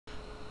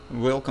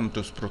Welcome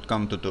to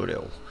SprutCAM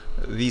tutorial.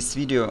 This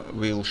video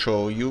will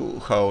show you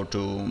how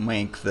to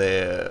make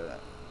the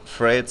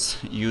threads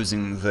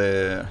using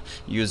the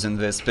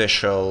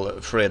special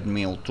thread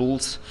mill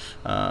tools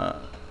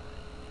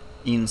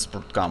in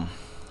SprutCAM.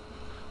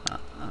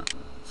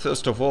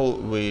 First of all,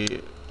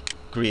 we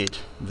create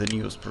the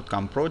new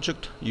SprutCAM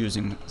project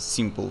using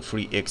simple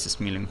 3-axis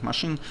milling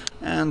machine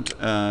and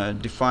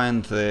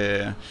define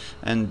the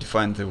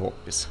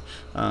workpiece.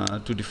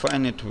 To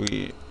define it,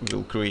 we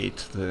will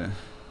create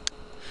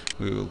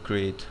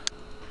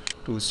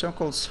two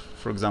circles.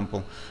 For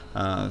example,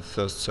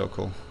 first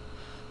circle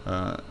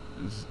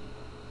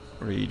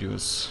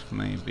radius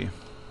maybe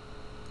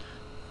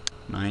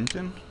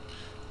 19,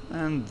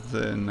 and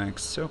the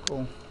next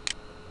circle,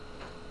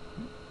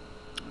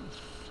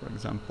 for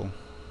example,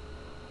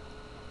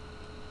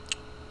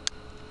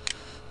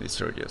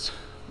 this radius.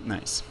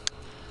 Nice.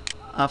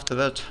 After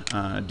that,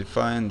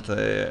 define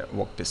the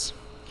workpiece.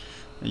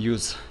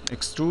 Use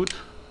extrude,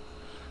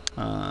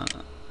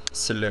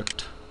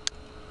 select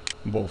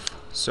both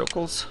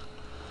circles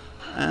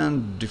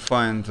and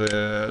define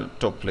the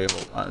top level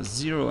as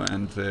 0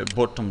 and the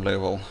bottom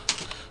level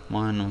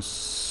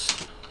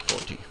minus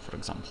 40, for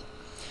example.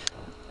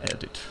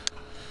 Edit.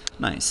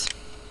 Nice.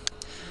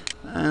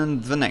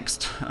 And the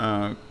next,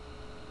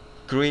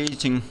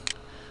 creating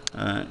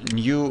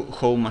new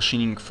whole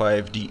machining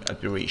 5D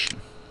operation.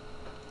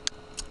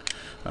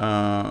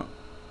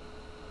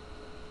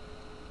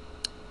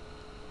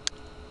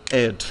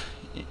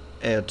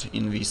 Add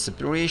in this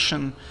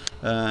operation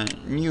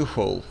new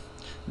hole.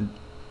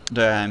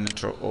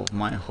 Diameter of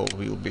my hole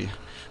will be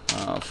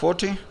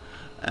 40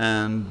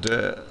 and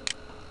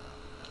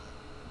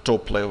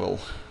top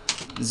level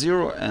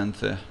 0 and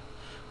the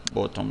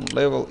bottom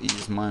level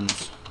is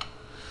minus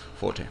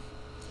 40.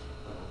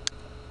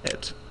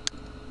 Add.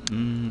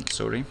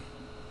 Sorry,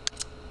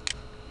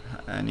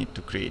 I need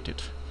to create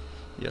it.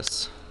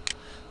 Yes,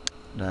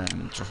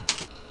 diameter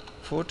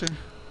 40,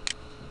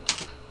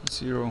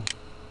 0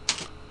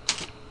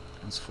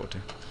 is 40.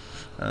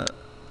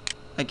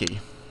 Okay.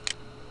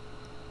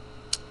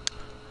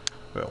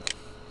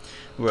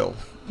 Well,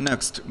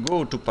 next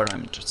go to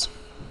parameters.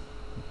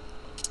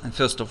 And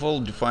first of all,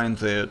 define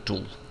the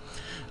tool.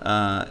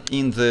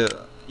 In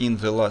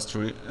the last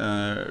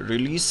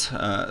release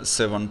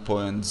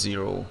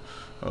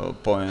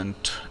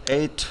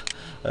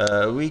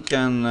 7.0.8 we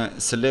can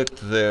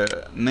select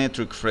the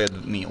metric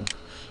thread mill.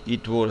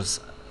 It was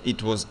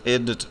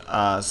added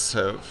as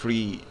a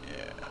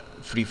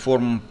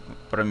free-form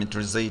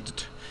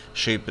parameterized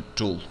shaped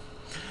tool.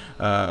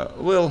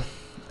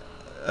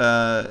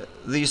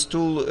 This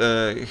tool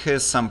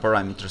has some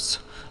parameters: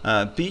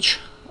 pitch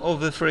of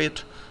the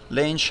thread,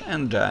 length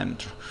and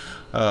diameter.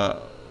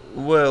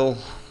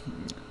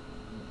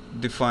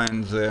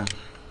 Define the,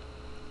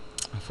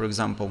 for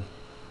example,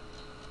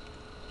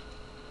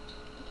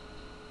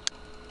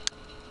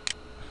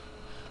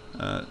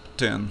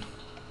 10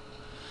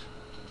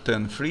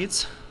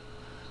 threads.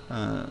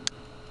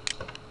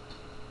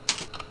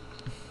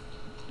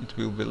 It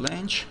will be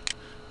length.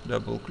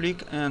 Double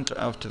click, and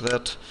after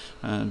that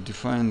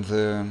define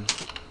the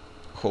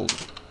hole.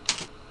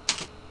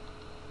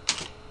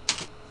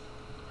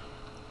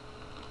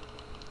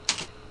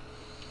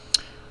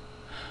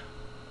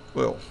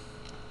 Well,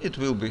 it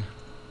will be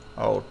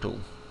our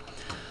tool.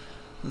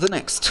 The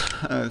next,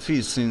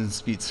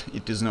 since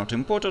it is not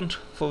important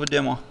for the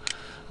demo,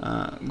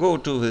 go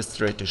to the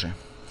strategy.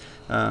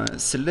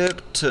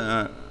 Select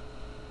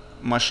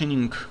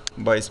machining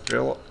by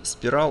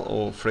spiral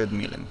or thread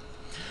milling.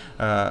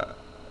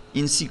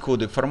 In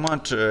C-code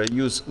format,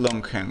 use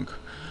long hang.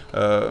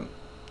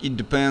 It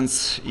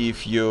depends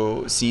if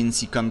your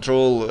CNC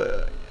control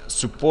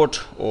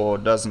support or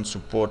doesn't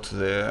support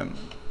the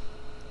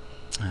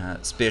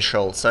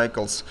special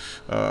cycles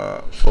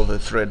for the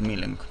thread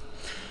milling.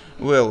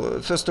 Well,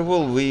 first of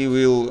all, we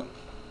will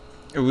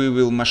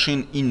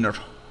machine inner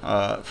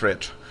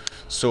thread.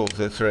 So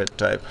the thread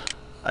type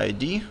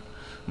ID,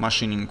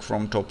 machining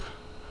from top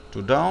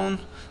to down,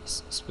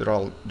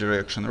 spiral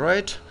direction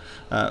right,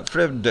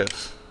 thread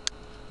depth.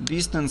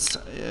 Distance,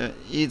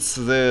 it's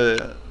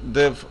the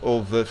depth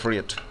of the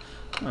thread,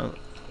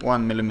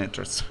 1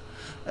 millimeters,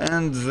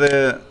 and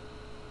the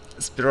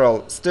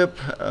spiral step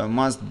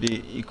must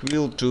be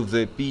equal to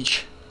the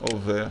pitch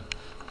of the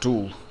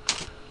tool.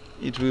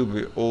 It will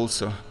be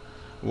also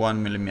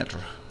 1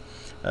 millimeter.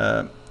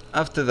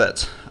 After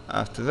that,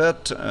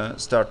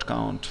 start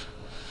count.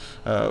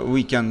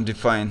 We can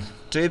define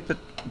taper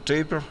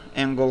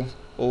angle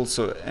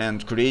also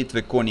and create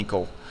the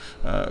conical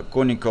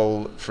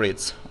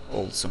threads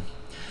also.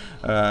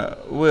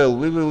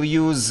 We will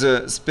use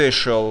a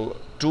special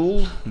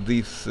tool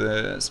with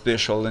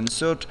special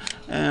insert,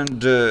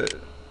 and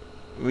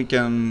we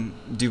can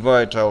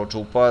divide our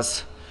tool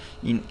path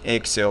in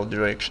axial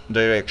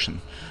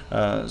direction.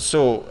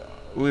 So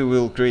we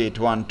will create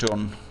one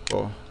turn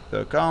for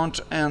the count,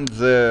 and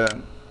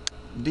the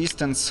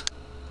distance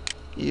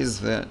is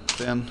the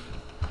 10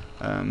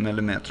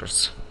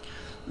 millimeters.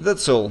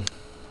 That's all.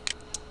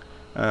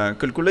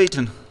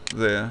 Calculating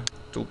the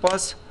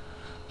toolpath,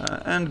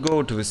 and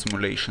go to the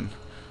simulation.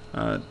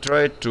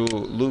 Try to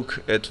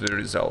look at the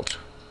result.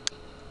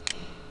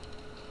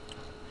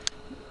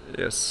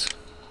 Yes.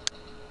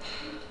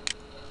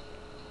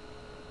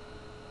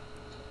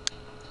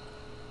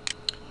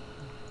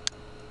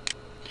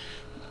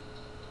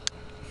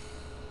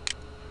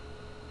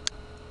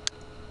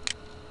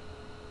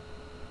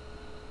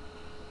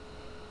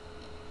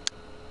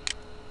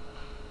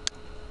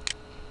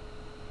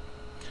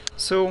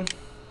 So,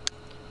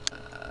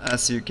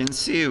 as you can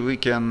see, we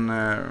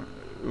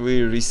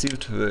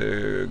received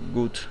the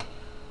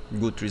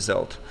good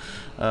result.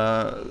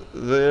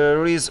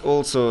 There is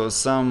also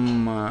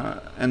some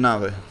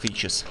another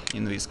features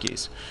in this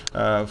case.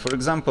 For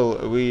example,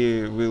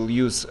 we will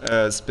use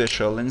a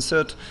special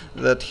insert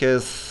that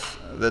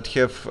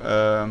have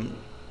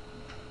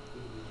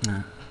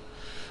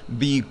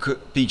big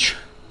pitch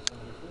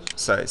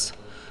size.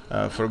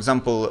 For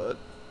example,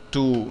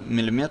 2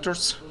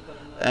 millimeters,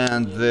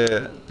 and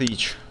the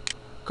pitch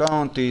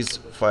count is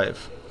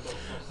 5.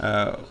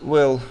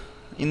 Well,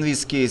 in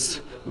this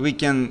case, we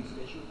can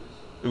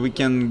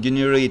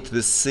generate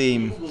the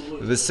same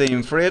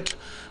thread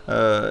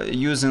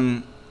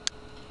using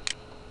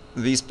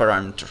these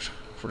parameters.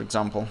 For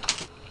example,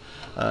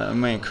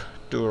 make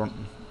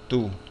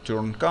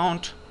turn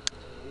count,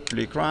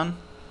 click run,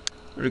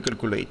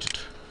 recalculate it,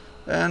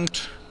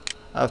 and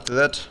after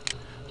that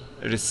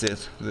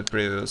reset the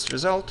previous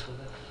result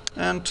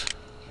and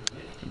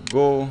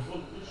go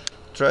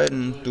try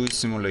to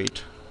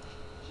simulate.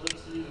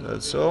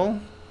 That's all,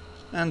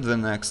 and the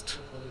next.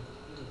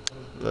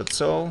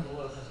 That's all,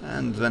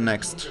 and the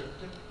next.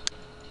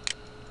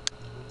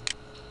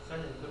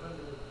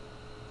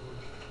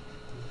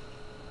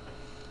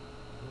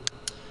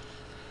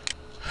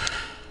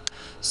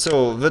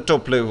 So the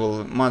top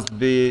level must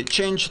be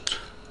changed,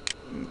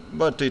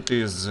 but it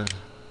is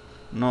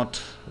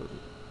not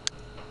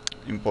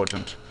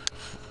important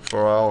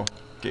for our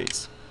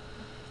case.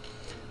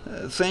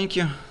 Thank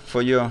you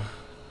for your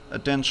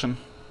attention,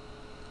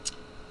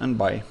 and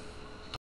bye.